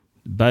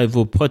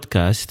Bible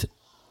Podcast,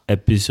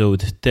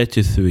 episode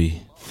 33.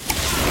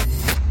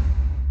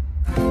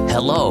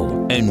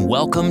 Hello, and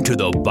welcome to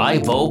the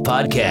Bible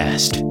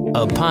Podcast,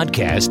 a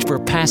podcast for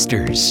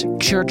pastors,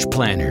 church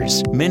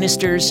planners,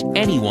 ministers,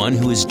 anyone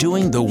who is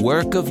doing the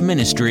work of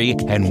ministry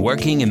and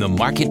working in the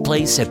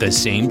marketplace at the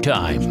same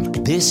time.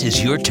 This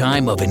is your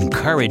time of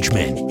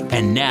encouragement.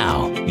 And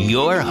now,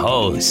 your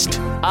host,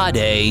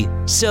 Ade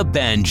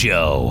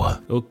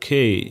Sabanjo.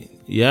 Okay,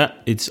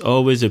 it's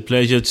always a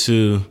pleasure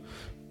to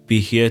be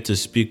here to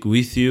speak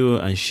with you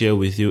and share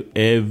with you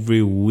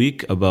every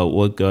week about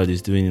what God is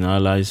doing in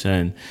our lives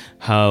and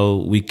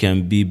how we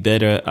can be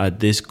better at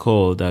this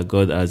call that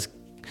God has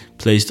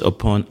placed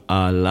upon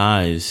our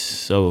lives.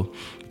 So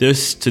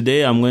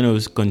today I'm going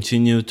to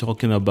continue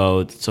talking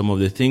about some of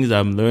the things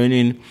I'm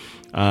learning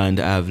and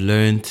I've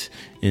learned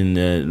in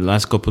the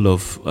last couple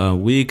of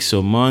weeks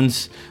or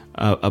months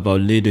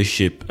about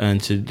leadership. And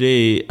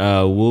today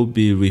we'll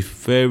be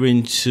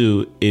referring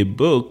to a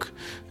book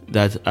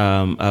that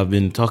I've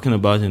been talking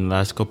about in the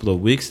last couple of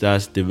weeks.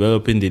 That's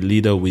Developing the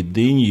Leader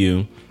Within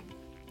You.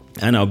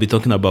 And I'll be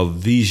talking about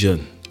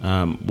vision.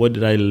 What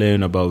did I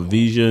learn about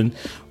vision?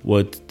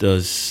 What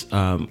does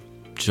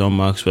John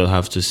Maxwell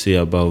have to say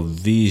about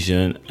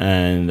vision?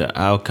 And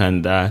how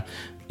can that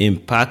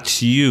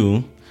impact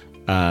you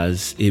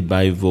as a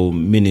Bible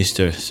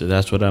minister? So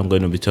that's what I'm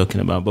going to be talking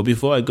about. But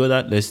before I go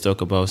that, let's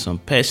talk about some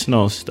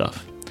personal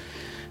stuff.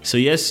 So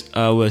yes,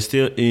 we're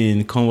still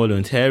in Cornwall,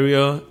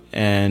 Ontario,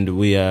 and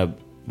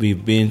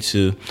we've been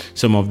to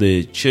some of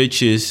the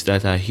churches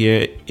that are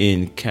here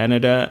in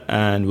Canada,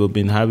 and we've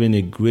been having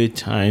a great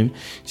time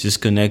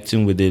just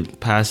connecting with the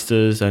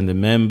pastors and the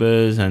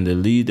members and the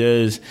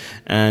leaders.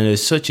 And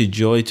it's such a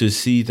joy to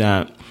see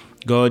that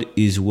God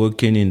is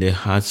working in the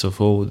hearts of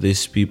all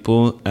these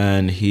people,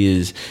 and He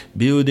is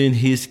building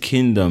His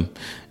kingdom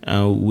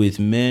with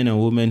men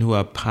and women who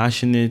are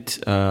passionate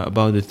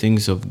about the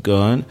things of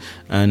God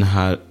and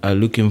are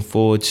looking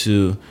forward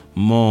to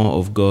more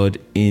of God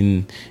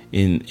in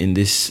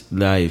this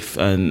life.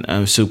 And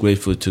I'm so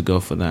grateful to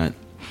God for that.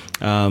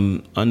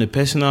 On a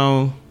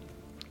personal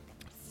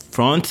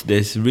front,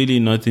 there's really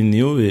nothing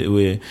new.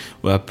 We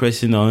are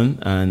pressing on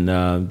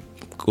and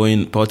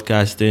going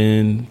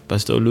podcasting.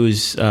 Pastor Lou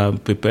is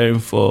preparing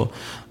for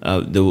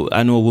the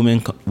annual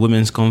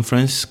Women's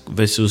Conference,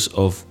 Vessels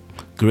of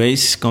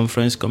Grace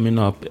Conference coming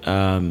up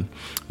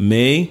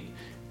May,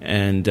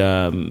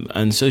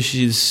 and so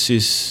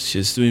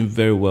she's doing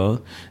very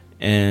well,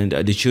 and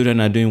the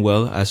children are doing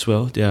well as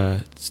well. They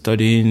are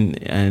studying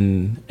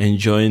and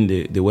enjoying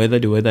the weather.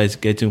 The weather is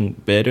getting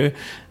better,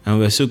 and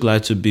we're so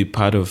glad to be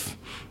part of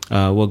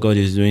what God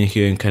is doing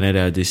here in Canada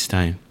at this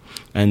time.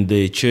 And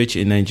the church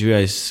in Nigeria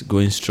is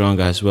going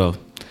strong as well.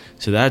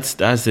 So that's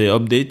the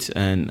update,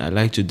 and I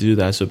like to do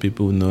that so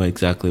people know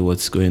exactly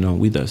what's going on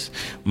with us.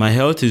 My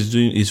health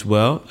is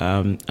well.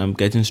 I'm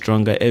getting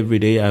stronger every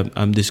day.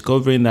 I'm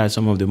discovering that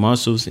some of the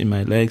muscles in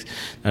my legs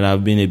that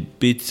have been a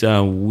bit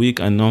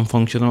weak and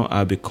non-functional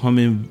are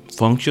becoming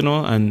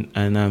functional, and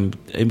I'm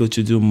able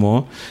to do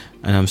more.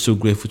 And I'm so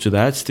grateful to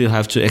that. Still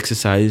have to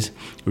exercise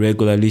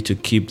regularly to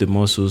keep the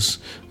muscles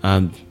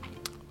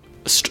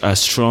as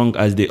strong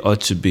as they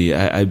ought to be.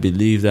 I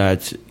believe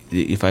that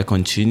if I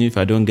continue, if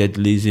I don't get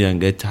lazy and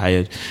get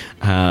tired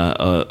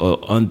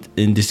or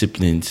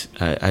indisciplined,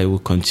 I will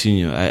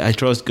continue. I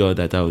trust God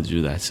that I will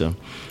do that. So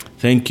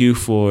thank you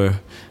for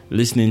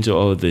listening to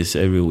all this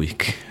every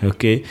week.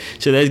 Okay,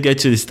 so let's get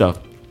to the stuff.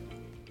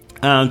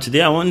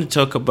 Today I want to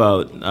talk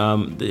about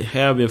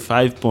here are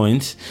 5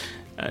 points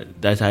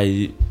that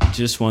I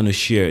just want to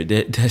share.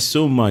 There's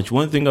so much.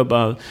 One thing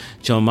about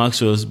John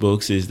Maxwell's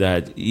books is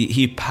that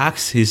he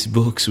packs his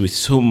books with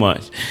so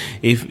much.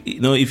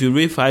 If you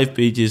read 5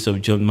 pages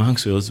of John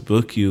Maxwell's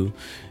book, you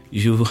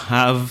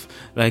have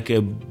like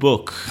a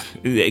book.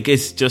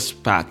 It's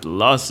just packed,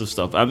 lots of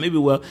stuff. And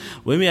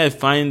maybe I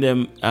find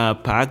them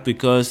packed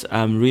because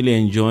I'm really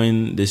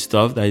enjoying the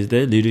stuff that is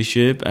there.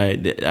 Leadership,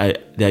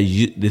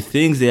 the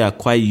things they are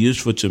quite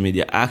useful to me.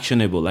 They're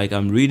actionable. Like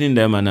I'm reading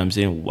them and I'm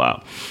saying,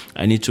 wow,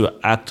 I need to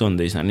act on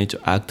this. I need to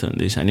act on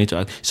this. I need to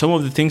act. Some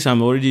of the things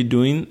I'm already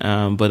doing,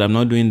 but I'm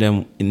not doing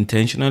them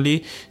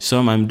intentionally.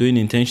 Some I'm doing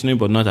intentionally,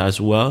 but not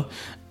as well.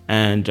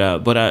 And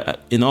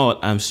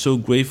I'm so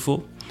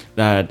grateful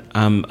that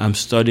I'm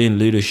studying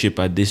leadership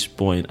at this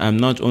point. I'm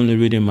not only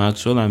reading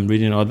Maxwell, I'm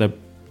reading other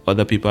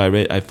people.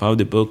 I found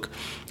the book,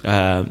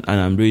 and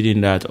I'm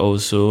reading that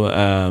also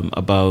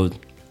about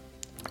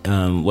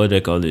what they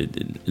call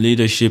it,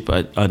 leadership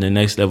on the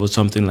next level,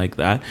 something like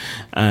that.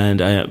 And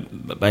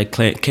by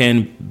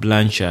Ken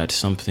Blanchard,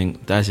 something,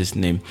 that's his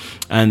name.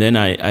 And then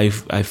I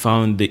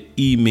found the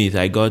E-Myth.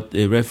 I got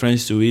a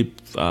reference to it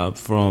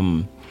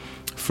from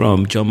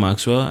John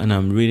Maxwell, and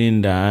I'm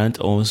reading that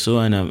also,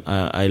 and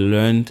I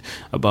learned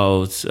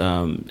about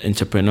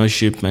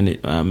entrepreneurship,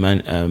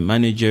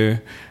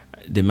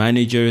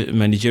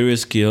 managerial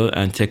skill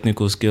and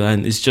technical skill,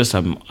 and it's just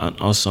an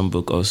awesome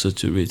book also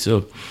to read.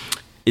 So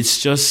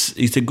it's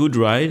a good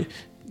ride.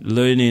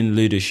 Learning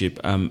leadership,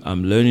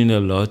 I'm learning a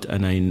lot,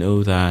 and I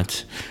know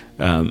that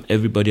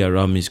everybody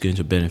around me is going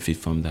to benefit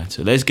from that.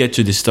 So let's get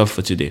to the stuff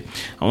for today.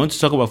 I want to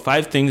talk about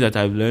 5 things that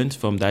I've learned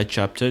from that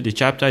chapter. The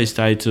chapter is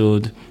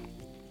titled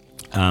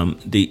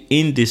The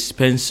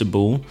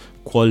Indispensable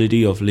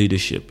Quality of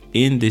Leadership.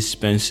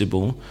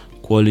 Indispensable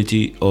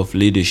Quality of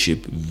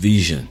Leadership,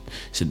 Vision.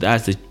 So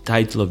that's the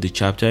title of the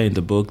chapter in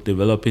the book,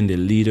 Developing the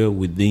Leader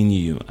Within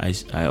You. I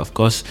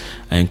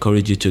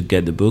encourage you to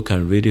get the book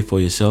and read it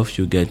for yourself.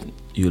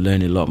 You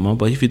learn a lot more.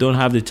 But if you don't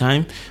have the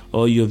time,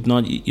 or you're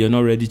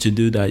not ready to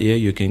do that yet,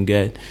 you can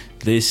get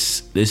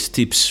these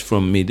tips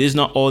from me. This is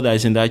not all that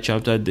is in that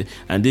chapter,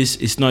 and this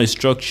is not a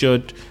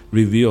structured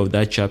review of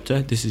that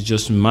chapter. This is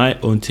just my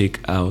own take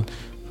out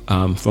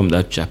from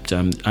that chapter,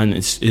 and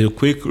it's a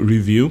quick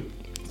review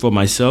for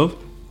myself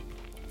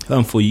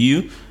and for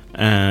you,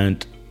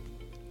 and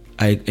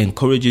I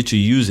encourage you to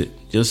use it.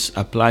 Just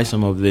apply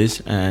some of this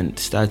and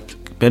start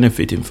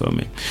benefiting from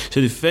it. So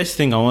the first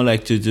thing I would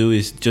like to do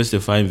is just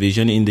define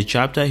vision. In the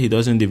chapter, he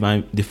doesn't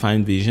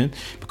define vision,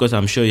 because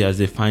I'm sure he has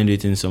defined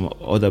it in some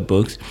other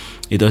books.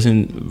 It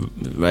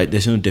doesn't, right?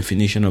 There's no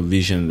definition of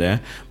vision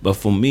there. But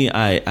for me,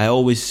 I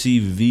always see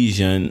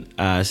vision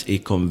as a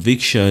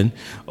conviction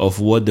of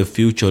what the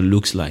future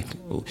looks like.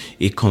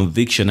 A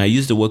conviction. I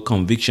use the word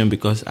conviction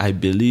because I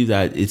believe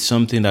that it's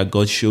something that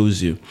God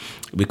shows you,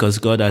 because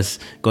God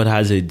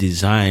has a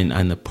design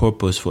and a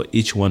purpose for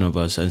each one of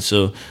us. And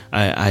so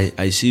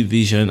I see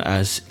vision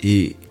as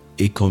a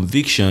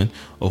conviction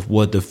of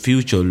what the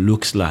future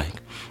looks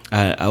like.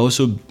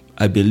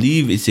 I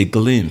believe it's a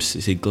glimpse.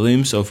 It's a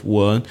glimpse of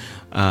what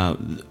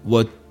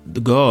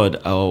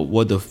God, or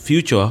what the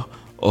future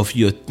of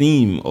your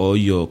theme or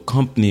your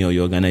company or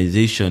your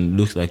organization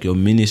looks like, your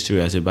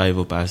ministry as a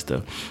Bible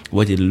pastor,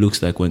 what it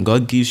looks like. When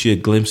God gives you a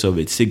glimpse of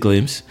it, it's a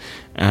glimpse,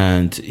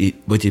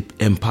 but it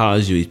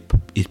empowers you.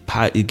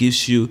 It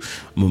gives you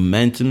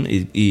momentum.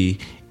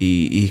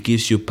 It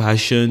gives you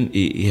passion.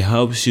 It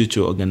helps you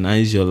to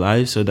organize your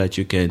life so that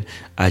you can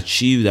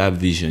achieve that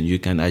vision. You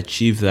can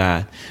achieve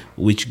that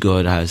which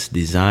God has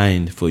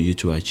designed for you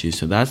to achieve.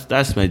 So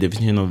that's my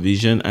definition of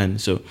vision.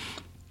 And so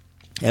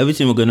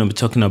everything we're going to be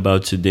talking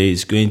about today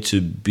is going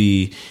to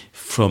be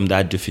from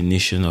that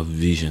definition of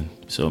vision.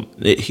 So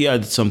here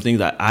are some things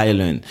that I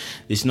learned.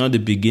 It's not the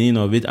beginning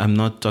of it. I'm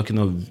not talking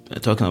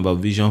about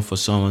vision for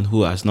someone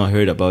who has not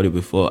heard about it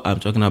before. I'm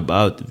talking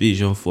about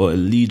vision for a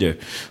leader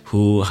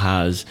who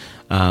has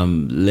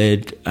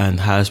led and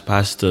has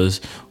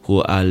pastors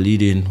who are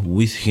leading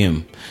with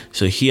him.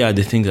 So here are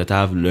the things that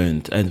I've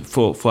learned. And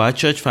for our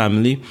church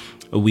family,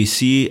 we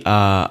see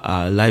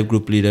our life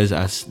group leaders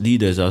as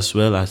leaders as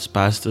well as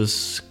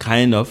pastors,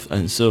 kind of.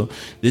 And so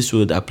this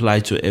would apply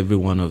to every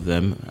one of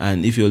them.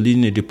 And if you're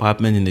leading a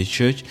department in the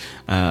church,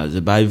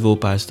 the Bible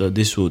pastor,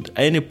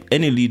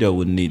 any leader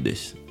would need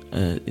this.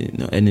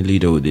 Any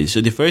leader would need this.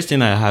 So the first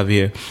thing I have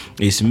here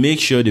is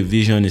make sure the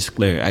vision is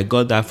clear. I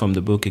got that from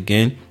the book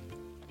again.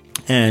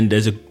 And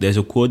there's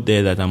a quote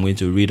there that I'm going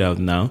to read out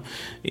now.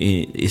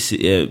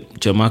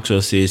 John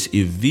Maxwell says,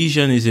 if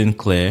vision isn't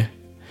clear,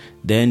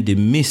 then the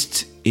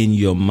mist in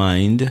your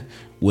mind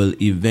will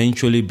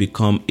eventually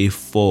become a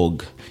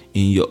fog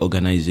in your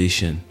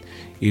organization.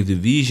 If the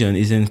vision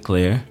isn't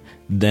clear,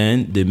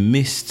 then the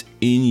mist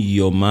in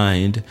your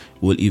mind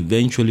will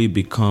eventually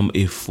become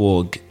a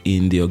fog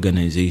in the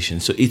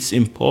organization. So it's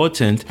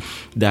important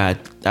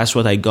that's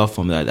what I got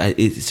from that.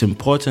 It's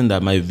important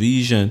that my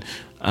vision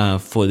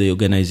for the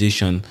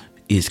organization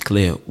is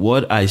clear.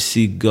 What I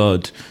see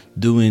God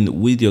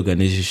doing with the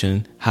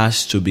organization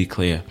has to be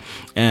clear.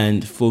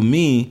 And for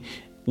me,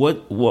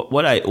 what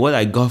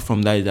I got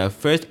from that is that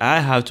first I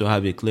have to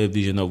have a clear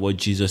vision of what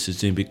Jesus is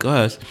doing,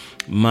 because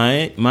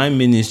my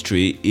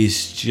ministry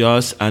is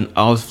just an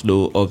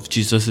outflow of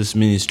Jesus's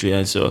ministry.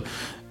 And so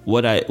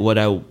what I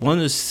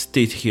want to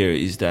state here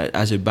is that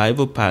as a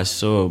Bible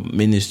pastor or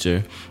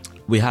minister,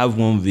 we have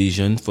one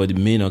vision for the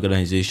main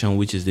organization,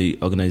 which is the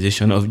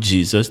organization of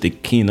Jesus, the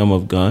kingdom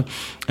of God.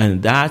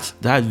 And that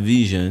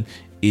vision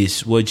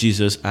is what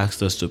Jesus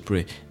asked us to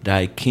pray.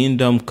 Thy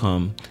kingdom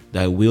come,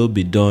 thy will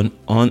be done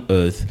on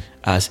earth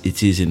as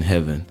it is in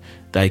heaven.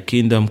 Thy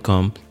kingdom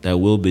come, thy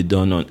will be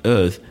done on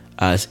earth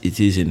as it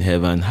is in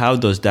heaven. How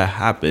does that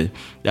happen?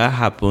 That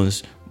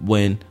happens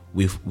when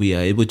we are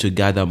able to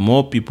gather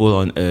more people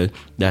on earth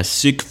that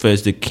seek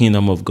first the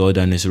kingdom of God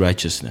and his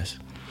righteousness.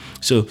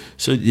 So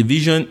the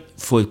vision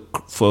for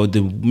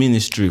the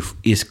ministry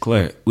is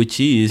clear, which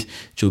is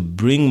to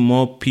bring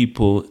more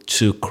people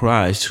to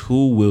Christ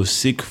who will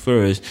seek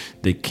first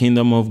the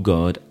kingdom of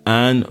God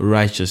and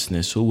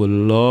righteousness, who will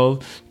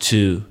love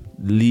to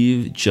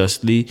live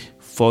justly,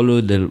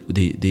 follow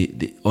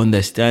the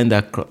understand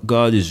that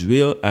God is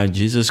real and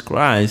Jesus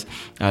Christ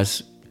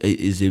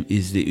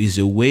is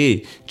a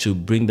way to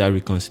bring that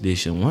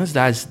reconciliation. Once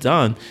that's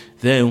done,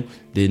 then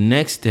the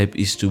next step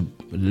is to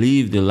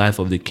live the life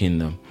of the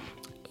kingdom.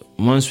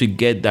 Once we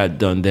get that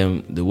done,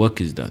 then the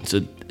work is done. So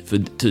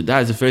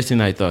that's the first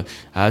thing I thought.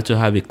 I had to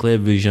have a clear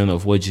vision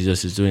of what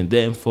Jesus is doing.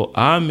 Then for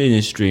our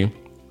ministry,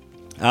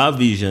 our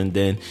vision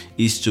then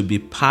is to be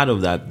part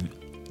of that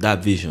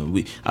that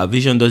vision. Our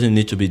vision doesn't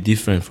need to be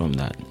different from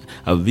that.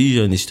 Our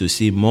vision is to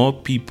see more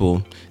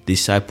people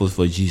disciples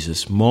for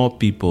Jesus, more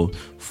people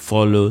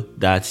follow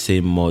that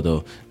same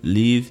model,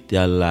 live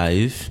their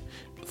life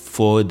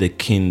for the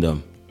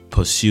kingdom,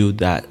 pursue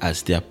that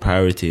as their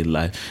priority in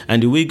life.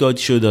 And the way God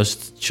showed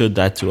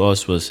that to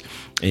us was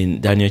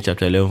in Daniel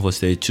chapter 11 verse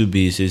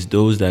 32b. It says,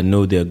 those that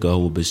know their God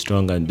will be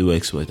strong and do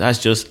exploits. That's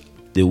just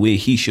the way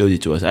he showed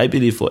it to us. I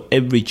believe for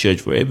every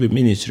church, for every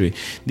ministry,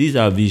 these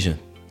are vision.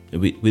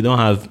 We don't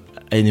have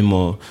any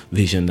more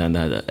vision than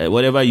that.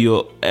 Whatever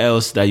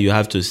else that you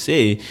have to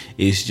say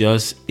is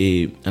just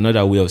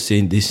another way of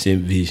saying this same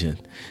vision.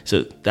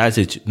 So that's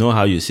it. Know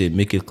how you say it,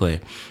 make it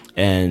clear,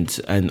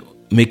 and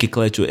make it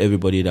clear to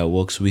everybody that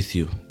works with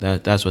you.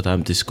 That's what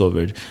I've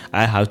discovered.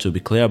 I have to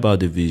be clear about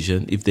the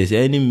vision. If there's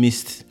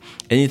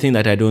anything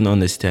that I don't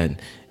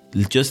understand,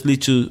 just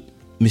little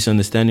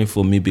misunderstanding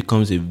for me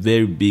becomes a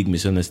very big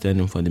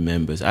misunderstanding for the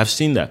members. I've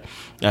seen that.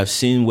 I've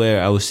seen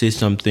where I will say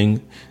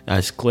something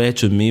that's clear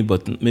to me,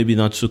 but maybe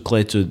not so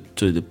clear to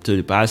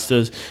the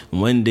pastors.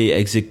 When they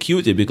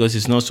execute it, because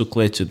it's not so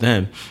clear to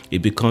them,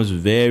 it becomes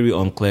very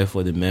unclear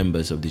for the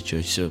members of the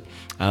church. So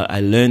I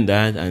learned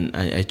that, and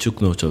I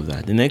took note of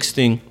that. The next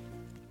thing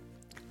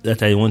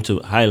that I want to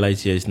highlight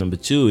here is number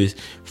 2 is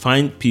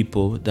find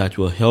people that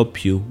will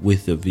help you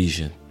with the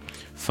vision.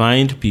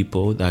 Find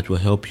people that will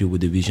help you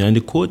with the vision. And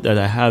the quote that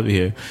I have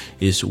here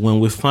is,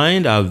 when we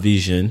find our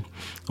vision,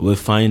 we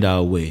find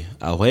our way.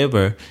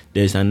 However,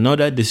 there's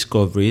another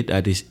discovery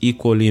that is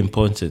equally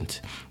important.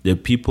 The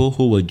people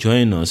who will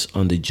join us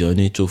on the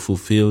journey to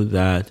fulfill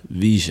that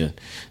vision.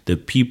 The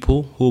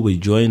people who will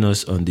join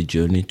us on the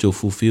journey to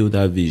fulfill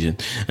that vision.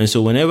 And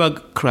so whenever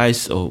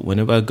Christ or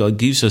whenever God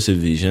gives us a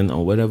vision,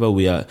 or whenever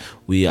we are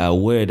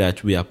aware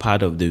that we are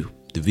part of the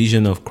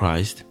vision of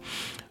Christ,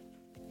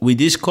 we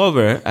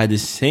discover at the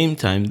same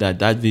time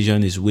that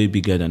vision is way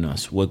bigger than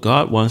us. What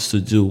God wants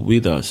to do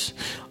with us,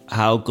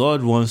 how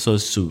God wants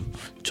us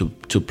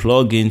to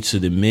plug into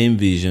the main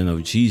vision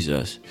of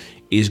Jesus,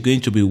 is going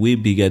to be way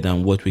bigger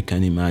than what we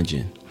can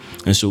imagine.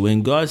 And so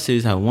when God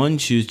says, I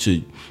want you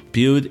to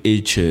build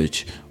a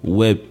church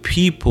where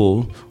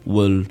people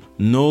will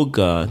know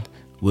God,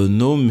 will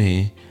know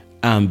me,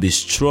 and be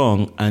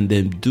strong, and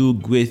then do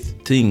great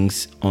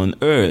things on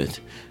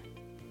earth,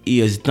 He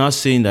is not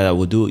saying that I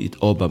will do it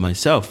all by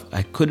myself.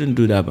 I couldn't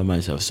do that by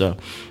myself. So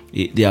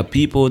there are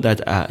people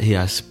that he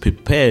has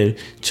prepared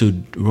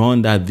to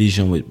run that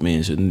vision with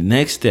me. So the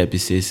next step, he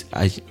says,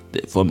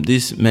 from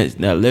this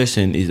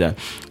lesson, is that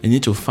I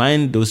need to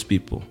find those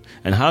people.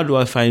 And how do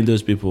I find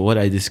those people? What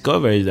I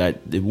discover is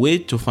that the way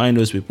to find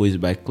those people is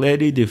by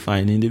clearly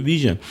defining the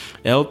vision.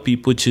 Help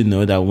people to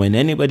know that when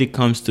anybody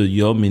comes to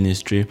your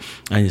ministry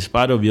and is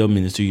part of your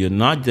ministry, you're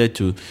not there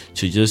to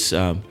just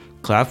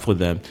clap for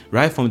them.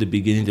 Right from the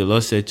beginning, the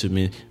Lord said to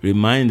me,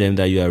 remind them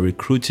that you are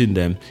recruiting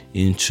them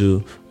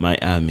into my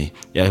army.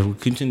 You are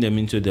recruiting them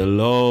into the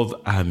love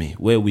army,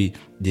 where we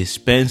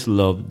dispense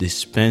love,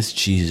 dispense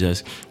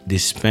Jesus,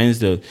 dispense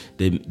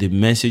the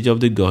message of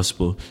the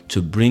gospel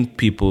to bring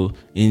people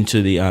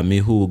into the army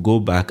who will go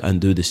back and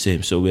do the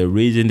same. So we're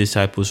raising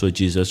disciples for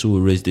Jesus who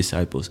will raise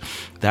disciples.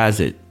 That's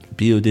it.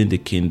 Building the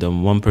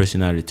kingdom, one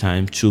person at a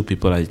time, 2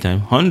 people at a time,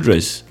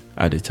 hundreds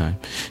at a time.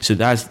 So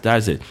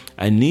that's it.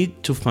 I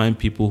need to find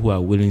people who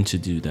are willing to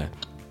do that.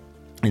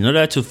 In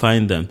order to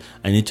find them,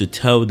 I need to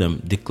tell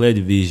them, declare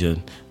the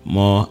vision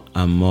more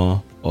and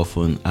more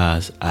often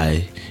as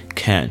I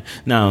can.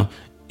 Now,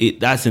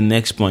 that's the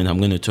next point I'm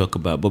going to talk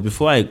about. But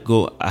before I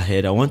go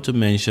ahead, I want to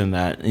mention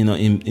that,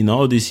 in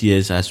all these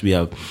years, as we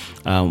have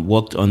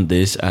worked on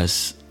this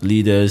as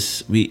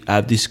leaders, we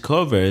have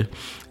discovered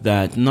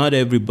that not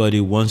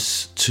everybody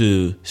wants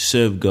to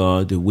serve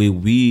God the way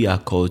we are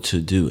called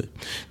to do it.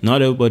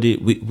 Not everybody.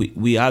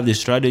 We have the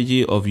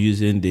strategy of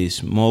using the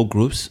small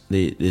groups.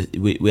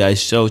 We are a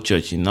cell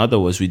church. In other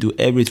words, we do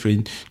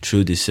everything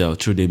through the cell,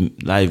 through the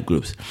live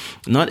groups.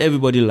 Not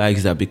everybody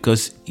likes that,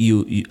 because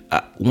you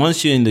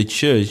once you're in the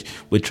church,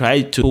 we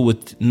try to, people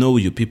would know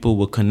you, people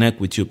will connect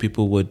with you,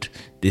 people would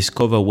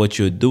discover what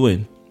you're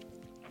doing,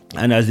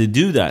 and as they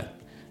do that,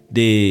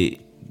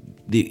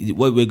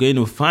 what we're going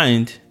to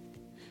find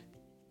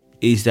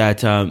is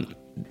that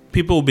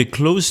people will be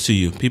close to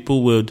you.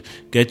 People will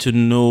get to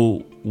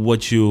know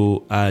what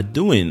you are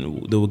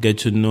doing. They will get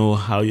to know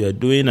how you are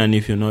doing, and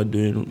if you're not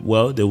doing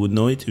well, they will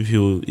know it.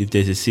 If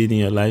there's a seed in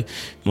your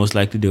life, most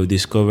likely they will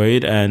discover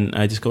it. And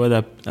I discovered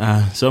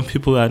that some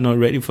people are not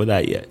ready for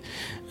that yet,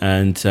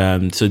 and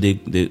so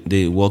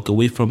they walk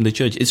away from the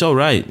church. It's all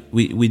right.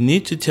 We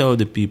need to tell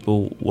the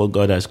people what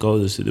God has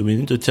called us to do. We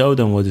need to tell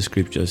them what the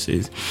scripture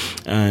says,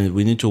 and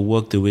we need to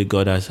work the way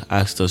God has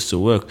asked us to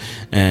work.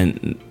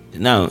 And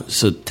now,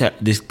 so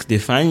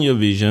define your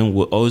vision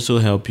will also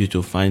help you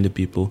to find the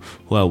people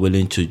who are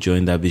willing to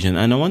join that vision.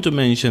 And I want to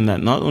mention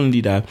that not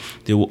only that,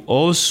 they will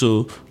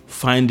also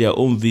find their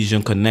own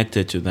vision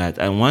connected to that.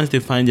 And once they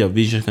find their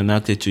vision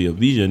connected to your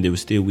vision, they will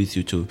stay with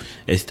you to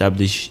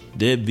establish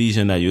their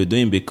vision that you're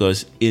doing,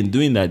 because in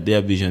doing that,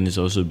 their vision is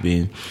also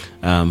being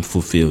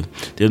fulfilled.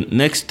 The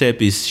next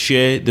step is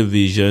share the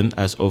vision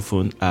as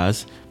often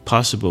as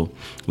possible.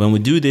 When we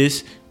do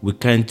this, we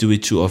can't do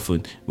it too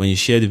often. When you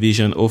share the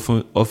vision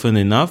often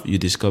enough, you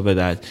discover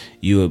that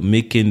you are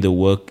making the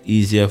work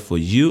easier for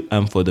you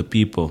and for the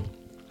people.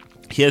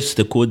 Here's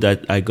the quote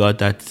that I got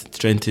that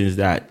strengthens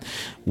that.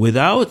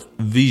 Without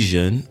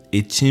vision,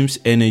 a team's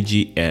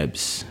energy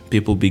ebbs.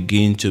 People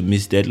begin to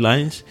miss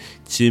deadlines.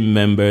 Team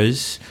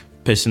members'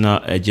 personal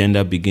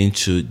agenda begin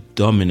to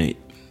dominate.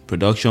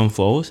 Production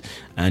falls,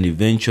 and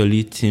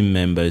eventually team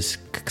members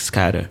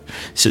scatter.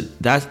 So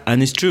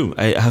and it's true.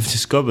 I have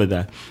discovered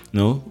that.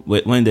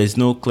 When there's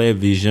no clear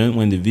vision,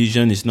 when the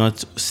vision is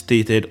not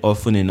stated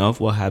often enough,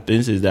 what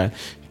happens is that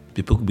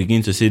people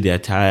begin to say they are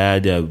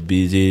tired, they are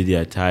busy, they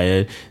are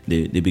tired.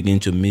 They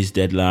begin to miss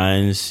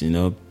deadlines.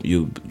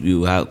 You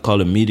call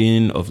a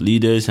meeting of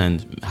leaders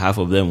and half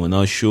of them will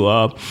not show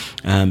up.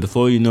 And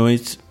before you know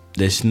it,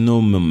 there's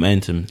no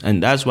momentum.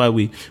 And that's why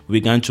we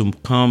began to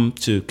come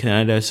to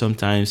Canada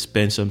sometimes,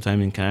 spend some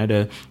time in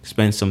Canada,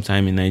 spend some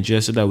time in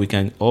Nigeria, so that we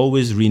can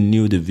always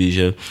renew the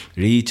vision,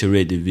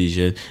 reiterate the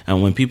vision.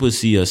 And when people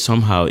see us,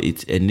 somehow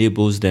it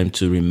enables them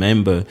to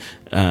remember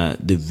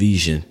the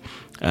vision.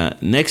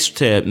 Next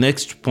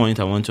point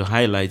I want to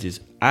highlight is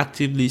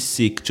actively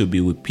seek to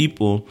be with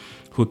people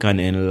who can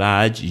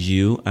enlarge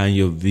you and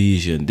your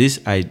vision. This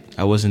I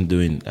wasn't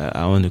doing.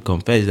 I want to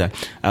confess that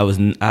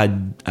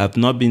I've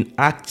not been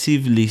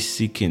actively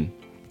seeking.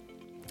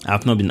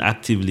 Here's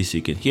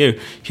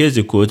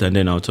the quote, and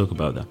then I'll talk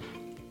about that.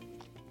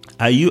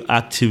 Are you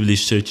actively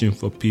searching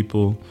for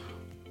people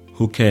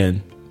who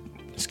can,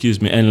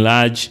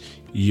 enlarge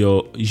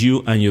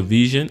you and your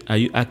vision? Are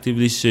you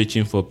actively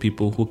searching for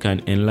people who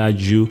can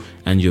enlarge you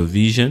and your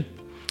vision?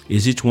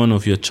 Is it one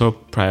of your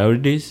top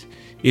priorities?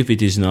 If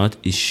it is not,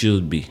 it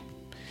should be.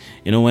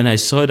 When I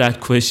saw that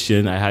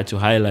question, I had to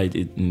highlight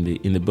it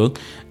in the book,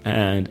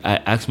 and I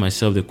asked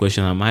myself the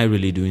question: am I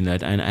really doing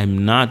that? And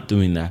I'm not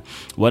doing that.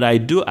 What I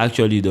do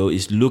actually, though,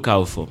 is look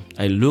out for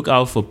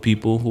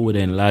people who would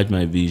enlarge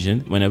my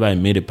vision. Whenever I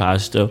meet a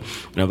pastor,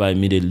 whenever I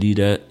meet a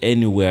leader,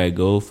 anywhere I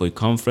go, for a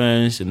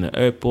conference, in the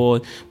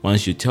airport,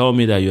 once you tell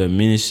me that you're a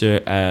minister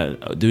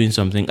doing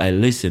something, I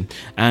listen.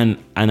 And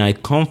I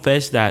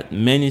confess that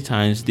many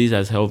times this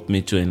has helped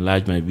me to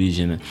enlarge my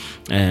vision.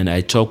 And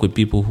I talk with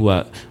people who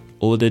are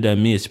older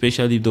than me,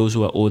 especially those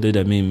who are older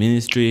than me in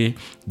ministry,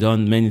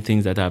 done many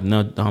things that I've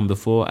not done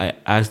before. I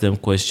ask them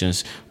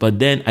questions, but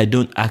then I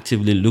don't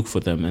actively look for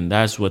them. And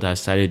that's what I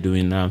started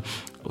doing now,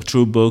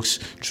 through books,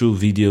 through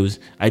videos.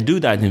 I do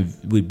that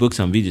with books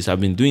and videos. I've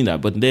been doing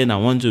that, but then I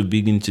want to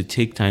begin to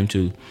take time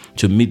to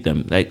meet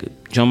them. Like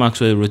John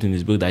Maxwell wrote in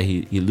his book that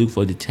he looked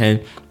for the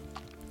 10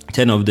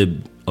 of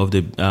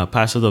the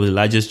pastors of the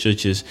largest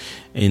churches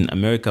in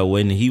America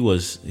when he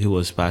was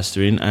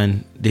pastoring,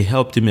 and they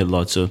helped him a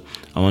lot. So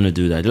I want to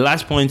do that. The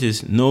last point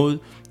is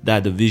know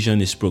that the vision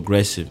is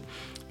progressive.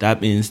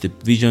 That means the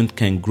vision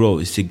can grow.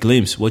 It's a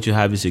glimpse. What you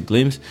have is a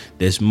glimpse.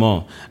 There's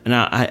more. And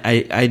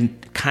I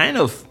kind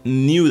of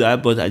knew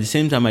that, but at the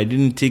same time, I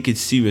didn't take it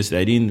seriously.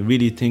 I didn't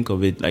really think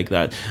of it like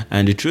that.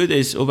 And the truth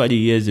is, over the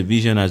years, the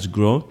vision has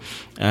grown.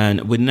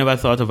 And we never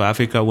thought of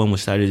Africa when we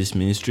started this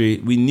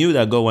ministry. We knew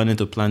that God wanted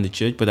to plant the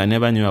church, but I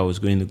never knew I was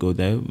going to go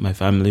there. My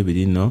family, we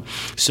didn't know.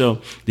 So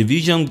the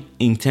vision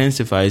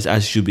intensifies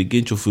as you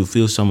begin to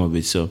fulfill some of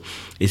it. So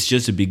it's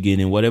just the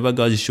beginning. Whatever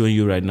God is showing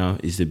you right now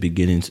is the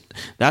beginning.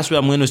 That's where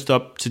I'm going to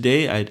stop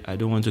today. I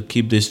don't want to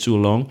keep this too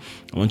long.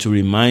 I want to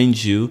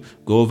remind you,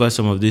 go over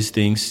some of these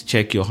things,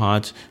 check your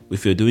heart.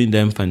 If you're doing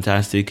them,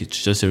 fantastic.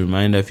 It's just a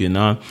reminder. If you're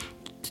not,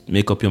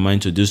 make up your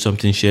mind to do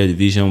something. Share the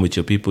vision with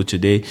your people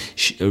today.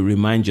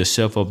 Remind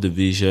yourself of the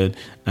vision,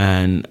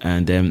 and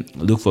then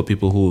look for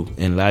people who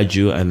enlarge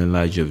you and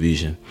enlarge your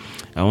vision.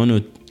 I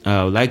would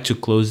like to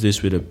close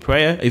this with a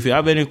prayer. If you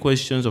have any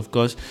questions, of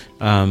course,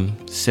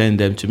 send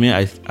them to me.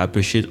 I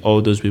appreciate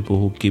all those people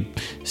who keep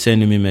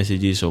sending me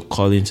messages or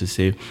calling to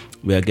say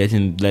we are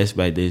getting blessed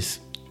by this.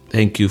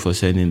 Thank you for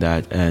sending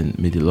that, and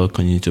may the Lord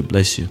continue to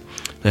bless you.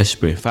 Let's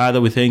pray. Father,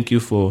 we thank you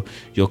for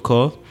your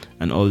call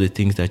and all the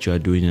things that you are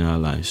doing in our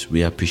lives.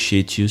 We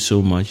appreciate you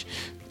so much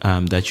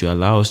that you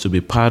allow us to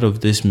be part of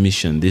this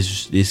mission,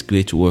 this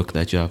great work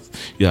that you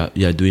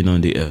are doing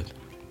on the earth.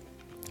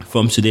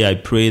 From today, I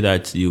pray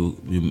that you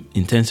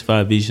intensify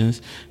our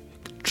visions,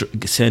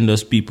 send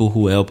us people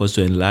who help us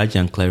to enlarge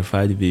and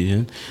clarify the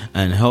vision,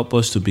 and help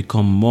us to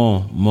become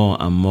more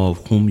and more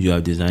of whom you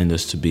have designed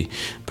us to be.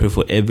 Pray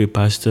for every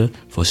pastor,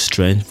 for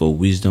strength, for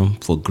wisdom,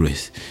 for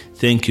grace.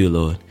 Thank you,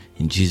 Lord.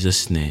 In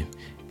Jesus' name,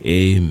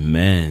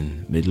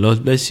 amen. May the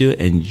Lord bless you.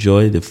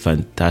 Enjoy the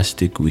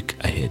fantastic week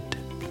ahead.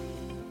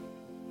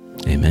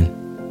 Amen.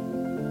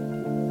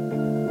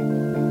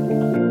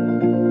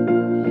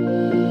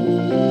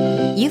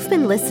 You've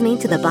been listening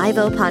to the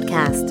Bivo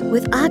Podcast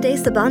with Ade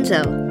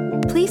Sabanjo.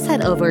 Please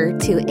head over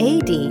to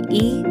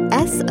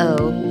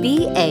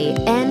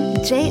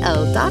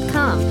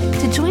adesobanjo.com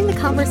to join the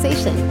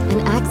conversation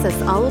and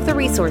access all of the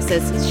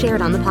resources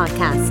shared on the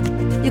podcast.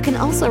 You can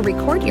also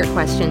record your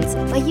questions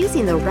by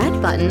using the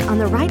red button on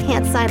the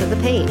right-hand side of the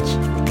page.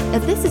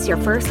 If this is your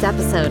first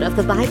episode of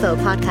the Bible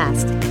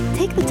podcast,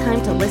 take the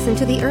time to listen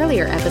to the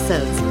earlier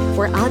episodes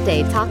where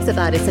Ade talks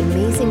about his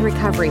amazing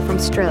recovery from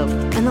stroke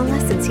and the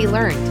lessons he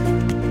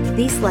learned.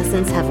 These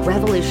lessons have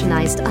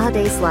revolutionized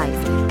Ade's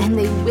life, and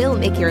they will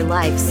make your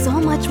life so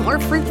much more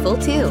fruitful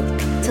too.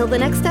 Till the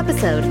next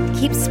episode,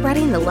 keep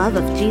spreading the love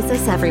of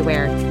Jesus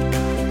everywhere.